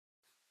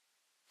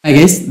Hi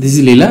guys, this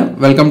is Leela.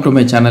 Welcome to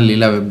my channel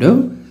Leela WebDev.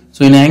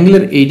 So in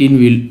Angular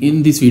 18,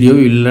 in this video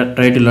we will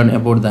try to learn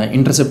about the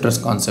interceptors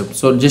concept.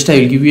 So just I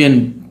will give you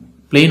a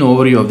plain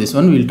overview of this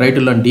one. We will try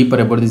to learn deeper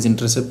about these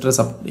interceptors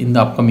in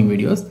the upcoming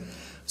videos.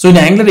 So in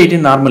Angular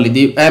 18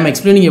 normally, I am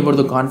explaining about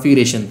the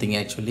configuration thing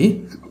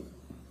actually.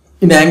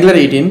 In Angular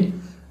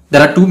 18,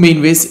 there are two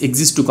main ways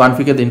exist to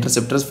configure the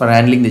interceptors for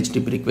handling the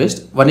HTTP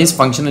request. One is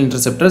functional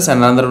interceptors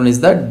and another one is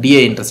the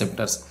DI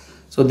interceptors.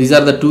 So these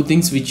are the two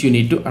things which you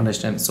need to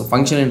understand. So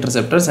functional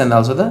interceptors and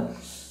also the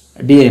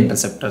DI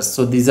interceptors.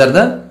 So these are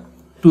the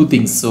two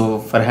things. So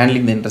for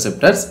handling the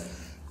interceptors.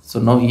 So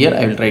now here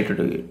I will try to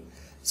do it.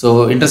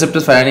 So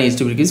interceptors for handling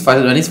HTTP requests.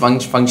 First one is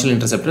functional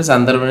interceptors.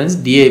 Another one is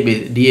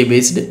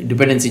DI-based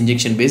dependency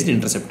injection based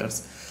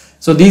interceptors.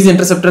 So these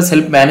interceptors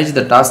help manage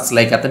the tasks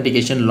like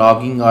authentication,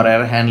 logging or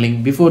error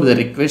handling before the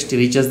request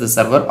reaches the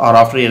server or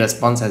after a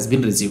response has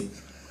been received.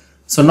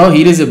 So now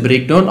here is a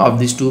breakdown of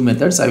these two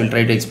methods. I will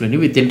try to explain you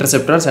with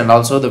interceptors and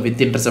also the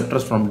with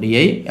interceptors from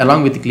DI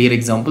along with clear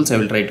examples I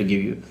will try to give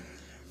you.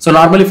 So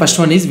normally first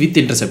one is with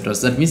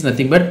interceptors, that means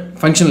nothing but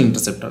functional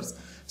interceptors.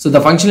 So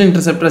the functional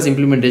interceptors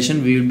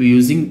implementation we will be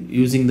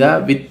using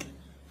the with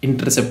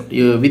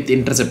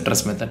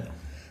interceptors method.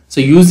 So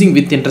using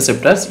with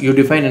interceptors, you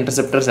define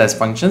interceptors as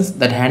functions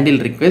that handle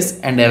requests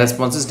and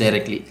responses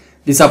directly.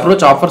 This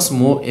approach offers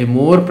a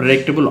more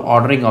predictable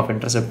ordering of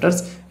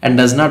interceptors and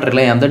does not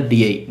rely on the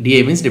DI.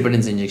 DI means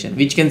dependency injection,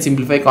 which can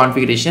simplify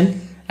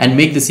configuration and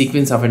make the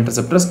sequence of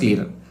interceptors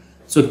clearer.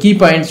 So key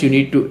points you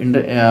need to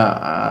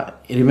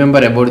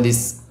remember about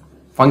this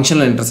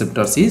functional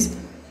interceptors is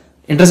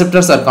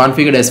interceptors are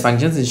configured as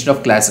functions instead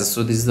of classes.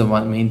 So this is the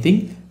one main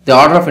thing. The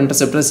order of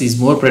interceptors is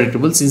more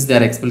predictable since they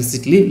are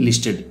explicitly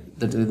listed.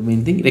 That is the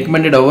main thing.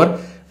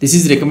 This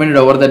is recommended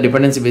over the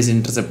dependency based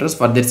interceptors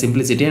for their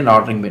simplicity and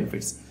ordering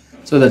benefits.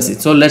 So that's it.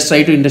 So let's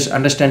try to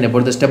understand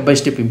about the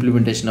step-by-step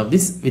implementation of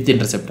this with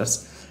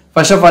interceptors.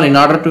 First of all, in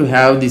order to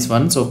have this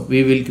one, so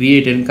we will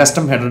create a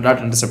custom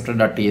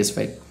header.interceptor.ts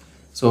file.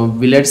 So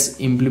let's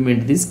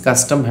implement this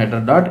custom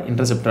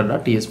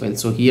header.interceptor.ts file.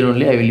 So here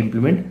only I will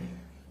implement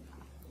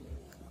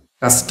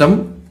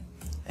custom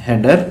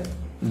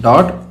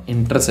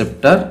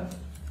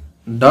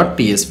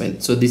header.interceptor.ts file.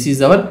 So this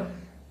is our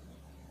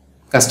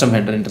custom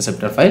header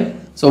interceptor file.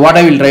 So what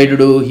I will try to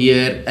do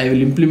here, I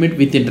will implement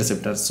with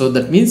interceptors. So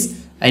that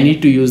means I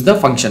need to use the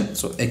function.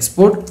 So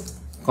export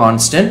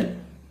constant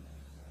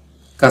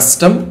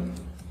custom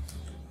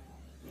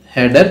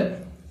header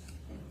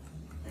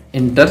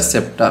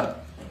interceptor.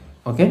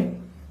 Okay.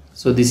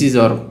 So this is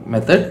our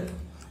method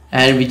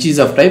and which is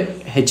of type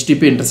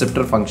HTTP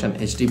interceptor function.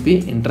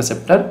 HTTP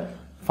interceptor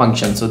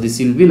function. So this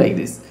will be like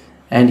this.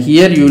 And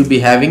here you will be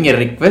having a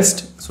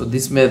request. So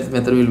this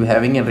method will be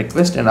having a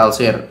request and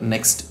also a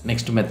next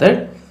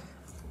method.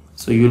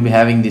 So you will be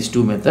having these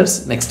two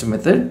methods, next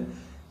method,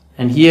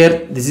 and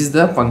here this is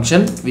the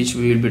function which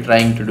we will be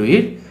trying to do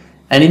it.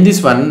 And in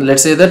this one,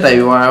 let's say that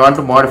I want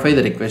to modify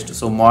the request.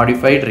 So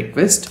modified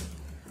request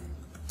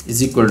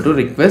is equal to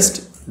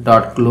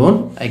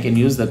request.clone. I can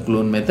use the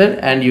clone method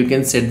and you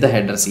can set the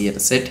headers here,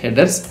 set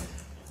headers,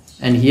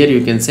 and here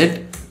you can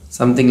set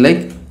something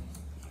like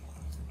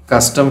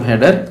custom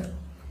header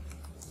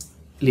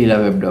Leela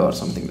WebDev or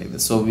something like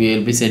this. So we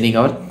will be sending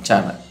our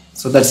channel.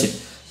 So that's it.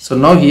 So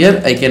now here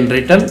I can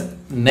return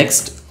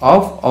next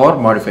of our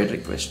modified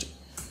request.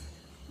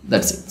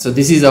 That's it. So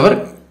this is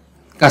our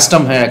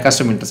custom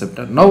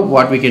interceptor. Now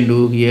what we can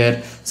do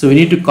here, so we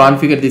need to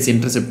configure this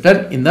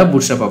interceptor in the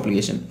Bootstrap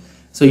application.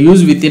 So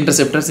use with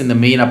interceptors in the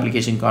main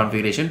application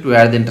configuration to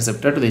add the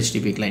interceptor to the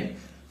HTTP client.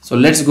 So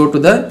let's go to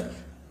the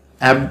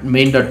app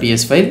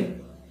main.ts file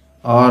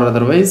or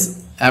otherwise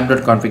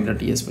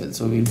app.config.ts file.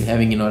 So we'll be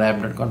having in our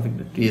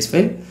app.config.ts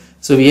file.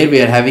 So here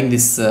we are having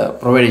this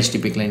provide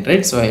HTTP client,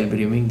 right? So I will be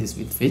removing this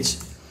with fetch,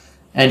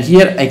 and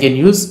here I can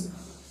use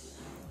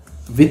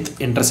with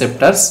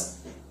interceptors.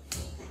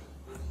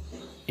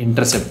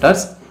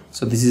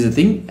 So this is the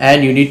thing,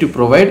 and you need to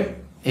provide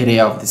array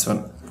of this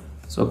one.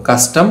 So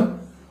custom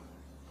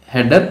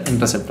header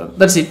interceptor.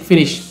 That's it.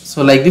 Finish.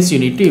 So like this you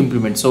need to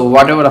implement. So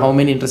whatever how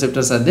many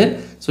interceptors are there,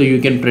 so you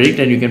can predict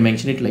and you can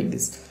mention it like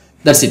this.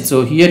 That's it.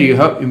 So here you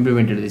have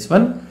implemented this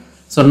one.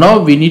 So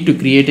now we need to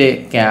create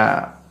a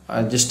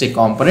just a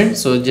component.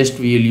 So just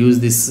we will use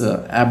this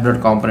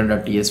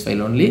app.component.ts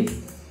file only,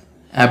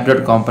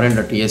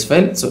 app.component.ts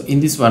file. So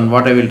in this one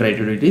what I will try to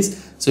do it is,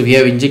 so we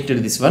have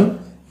injected this one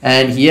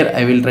and here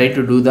I will try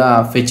to do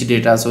the fetch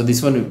data. So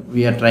this one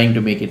we are trying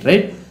to make it,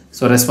 right?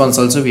 So response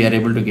also we are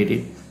able to get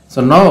it.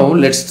 So now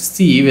let's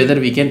see whether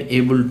we can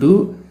able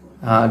to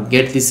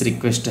get this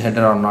request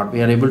header or not.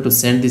 We are able to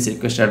send this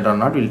request header or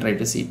not. We'll try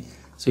to see.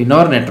 So in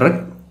our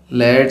network,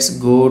 let's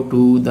go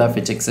to the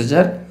fetch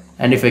exeger,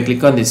 and if I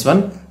click on this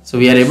one, so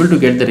we are able to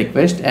get the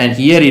request, and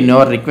here in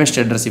our request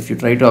address, if you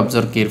try to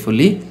observe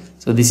carefully,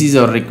 so this is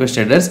our request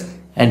address,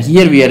 and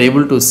here we are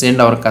able to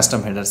send our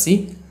custom header.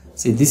 See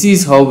this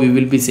is how we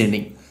will be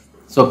sending.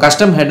 So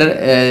custom header,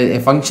 a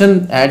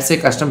function adds a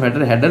custom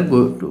header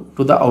go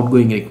to the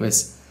outgoing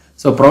request.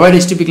 So provide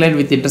HTTP client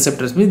with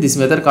interceptors means this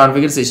method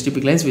configures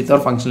HTTP clients with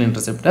our functional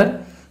interceptor.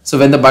 So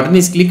when the button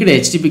is clicked,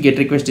 HTTP GET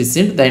request is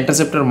sent. The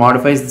interceptor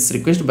modifies this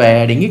request by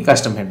adding a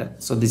custom header.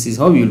 So this is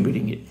how you will be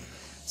doing it.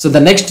 So the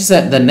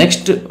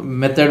next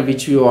method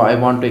which I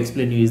want to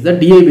explain you is the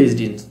DI-based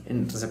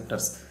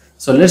interceptors.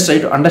 So let's try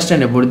to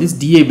understand about this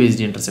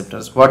DI-based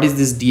interceptors. What is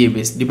this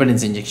DI-based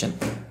dependency injection?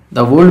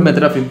 The old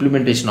method of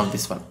implementation of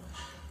this one.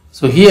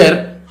 So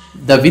here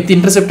the with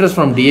interceptors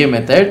from DI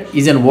method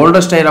is an older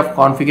style of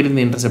configuring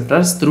the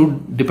interceptors through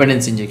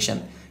dependency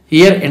injection.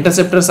 Here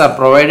interceptors are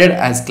provided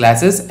as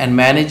classes and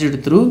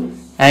managed through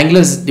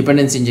Angular's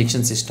dependency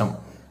injection system.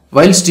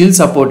 While still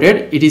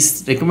supported, it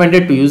is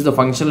recommended to use the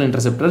functional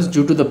interceptors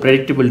due to the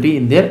predictability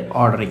in their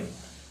ordering.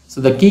 So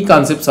the key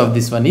concepts of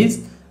this one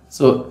is,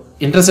 so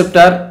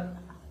interceptor,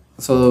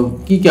 so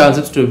key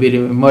concepts to be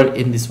remembered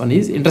in this one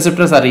is,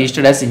 interceptors are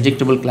registered as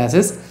injectable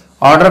classes.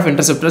 Order of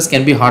interceptors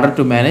can be harder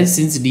to manage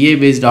since DI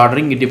based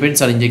ordering, it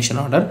depends on injection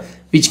order,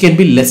 which can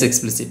be less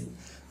explicit.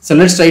 So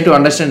let's try to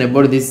understand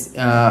about this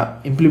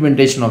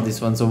implementation of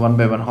this one. So one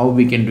by one, how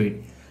we can do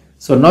it.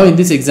 So now in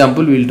this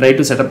example, we will try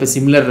to set up a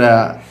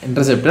similar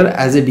interceptor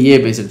as a DI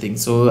based thing.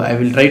 So I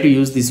will try to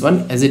use this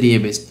one as a DI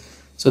based.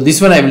 So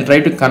this one I will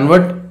try to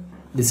convert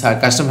this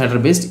custom header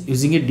based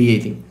using a DI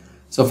thing.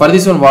 So for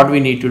this one, what we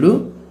need to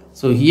do?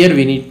 So here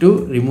we need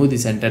to remove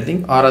this entire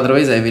thing, or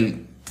otherwise I will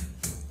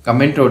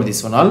comment out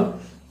this one all.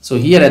 So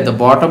here at the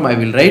bottom I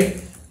will write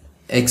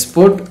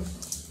export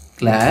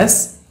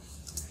class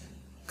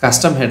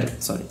custom header,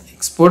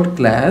 export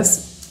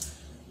class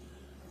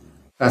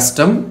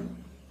custom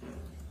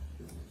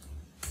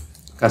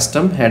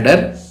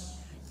header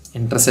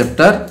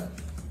interceptor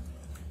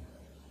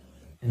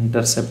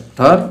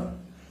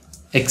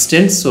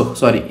extends,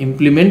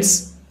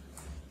 implements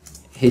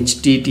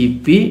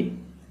HTTP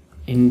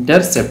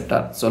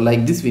interceptor. So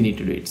like this we need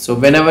to do it. So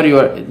whenever you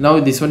are, now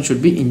this one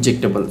should be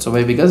injectable. So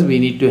why? Because we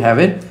need to have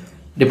a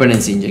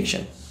dependency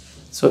injection.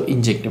 So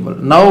injectable.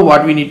 Now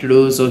what we need to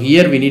do? So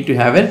here we need to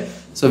have it.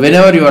 So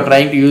whenever you are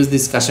trying to use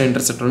this custom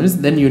interceptor,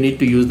 then you need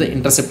to use the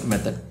intercept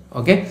method.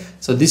 Okay.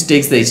 So this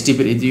takes the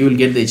HTTP. You will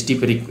get the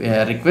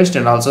HTTP request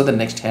and also the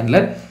next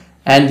handler,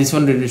 and this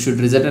one should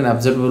result in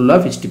observable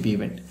of HTTP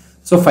event.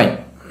 So fine.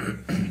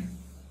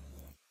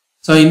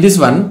 So in this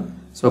one,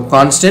 so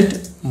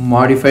constant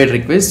modified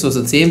request. So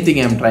the same thing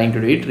I am trying to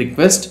do it.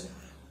 Request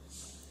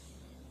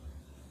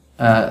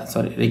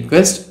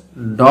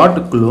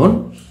dot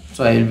clone.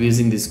 So I will be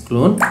using this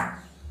clone,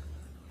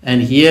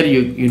 and here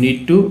you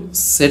need to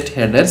set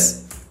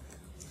headers,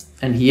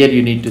 and here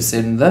you need to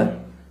send the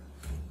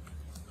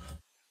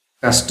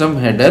custom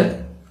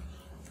header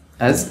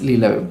as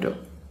leelawebdev.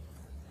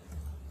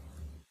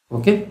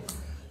 Okay,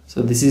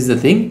 so this is the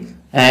thing,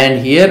 and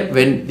here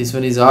when this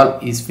one is all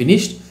is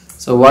finished,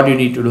 so what you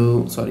need to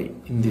do,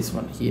 in this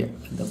one here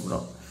in the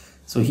ground,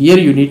 so here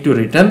you need to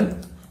return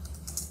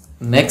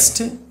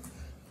next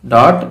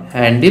dot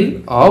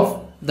handle of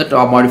the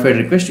modified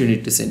request. You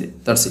need to send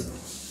it. That's it.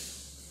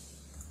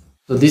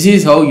 So this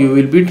is how you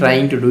will be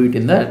trying to do it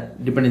in the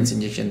dependency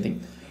injection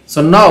thing.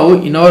 So now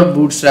in our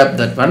bootstrap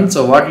that one,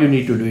 so what you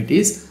need to do it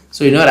is,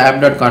 so in our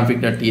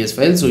app.config.ts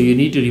file, so you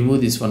need to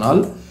remove this one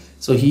all.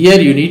 So here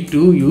you need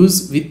to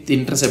use with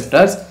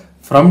interceptors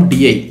from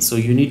DI. So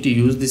you need to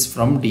use this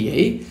from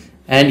DI,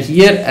 and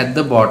here at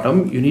the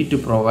bottom you need to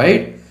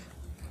provide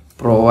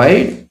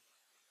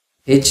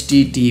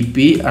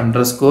HTTP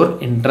underscore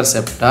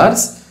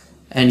interceptors,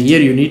 and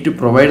here you need to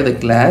provide the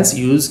class,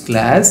 use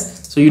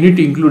class. So you need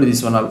to include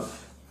this one all,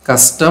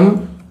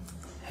 custom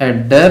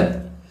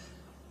header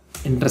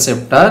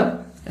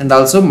interceptor, and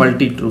also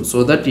multi-true,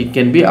 so that it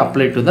can be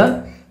applied to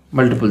the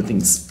multiple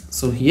things.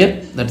 So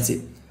here that's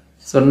it.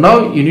 So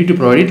now you need to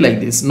provide it like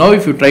this. Now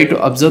if you try to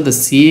observe the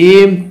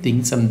same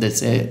things and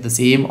the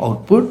same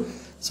output,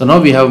 so now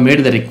we have made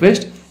the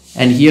request,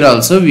 and here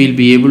also we will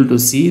be able to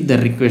see the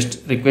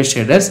request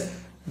headers,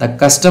 the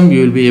custom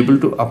you will be able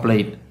to apply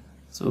it.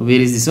 So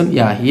where is this one?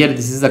 Yeah, here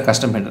this is the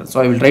custom header.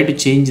 So I will try to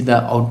change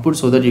the output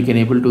so that you can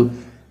able to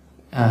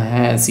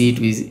see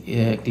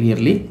it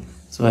clearly.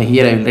 So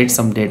here I will write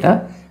some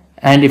data,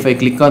 and if I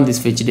click on this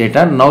fetch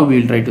data, now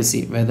we will try to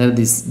see whether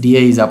this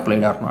DI is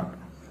applied or not.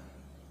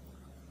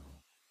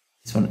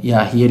 This one,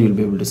 yeah, here you will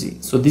be able to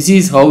see. So this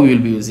is how we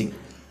will be using.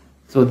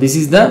 So this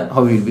is the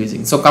how we will be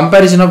using. So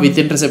comparison of with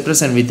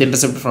interceptors and with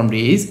interceptor from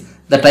DI is,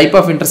 the type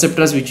of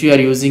interceptors which we are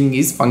using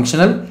is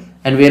functional,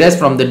 and whereas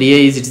from the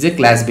DI is, it is a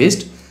class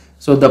based.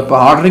 So the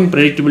ordering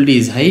predictability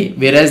is high,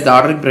 whereas the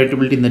ordering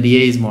predictability in the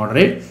DI is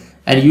moderate,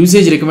 and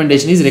usage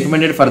recommendation is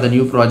recommended for the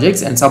new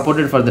projects and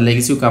supported for the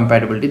legacy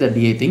compatibility, the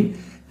DI thing,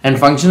 and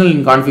functional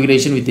in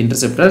configuration with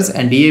interceptors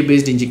and DI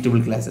based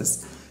injectable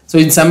classes. So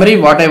in summary,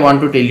 what I want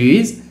to tell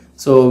you is,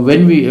 so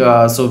when we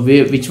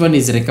which one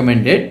is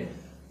recommended?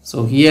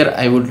 So here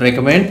I would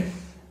recommend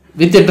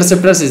with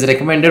interceptors is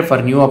recommended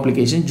for new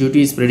applications due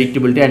to its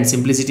predictability and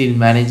simplicity in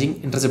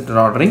managing interceptor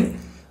ordering,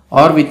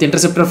 or with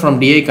interceptor from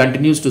DI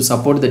continues to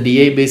support the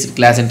DI based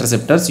class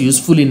interceptors,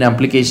 useful in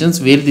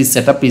applications where this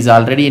setup is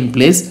already in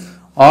place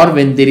or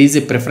when there is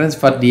a preference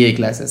for DI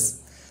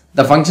classes.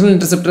 The functional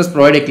interceptors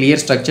provide a clear,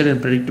 structured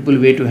and predictable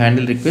way to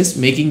handle requests,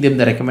 making them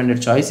the recommended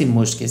choice in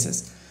most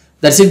cases.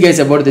 That's it guys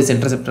about this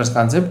interceptors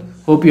concept.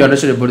 Hope you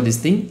understood about this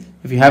thing.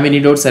 If you have any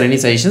doubts or any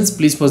suggestions,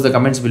 please post the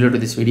comments below to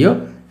this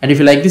video. And if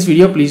you like this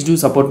video, please do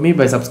support me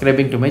by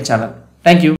subscribing to my channel. Thank you.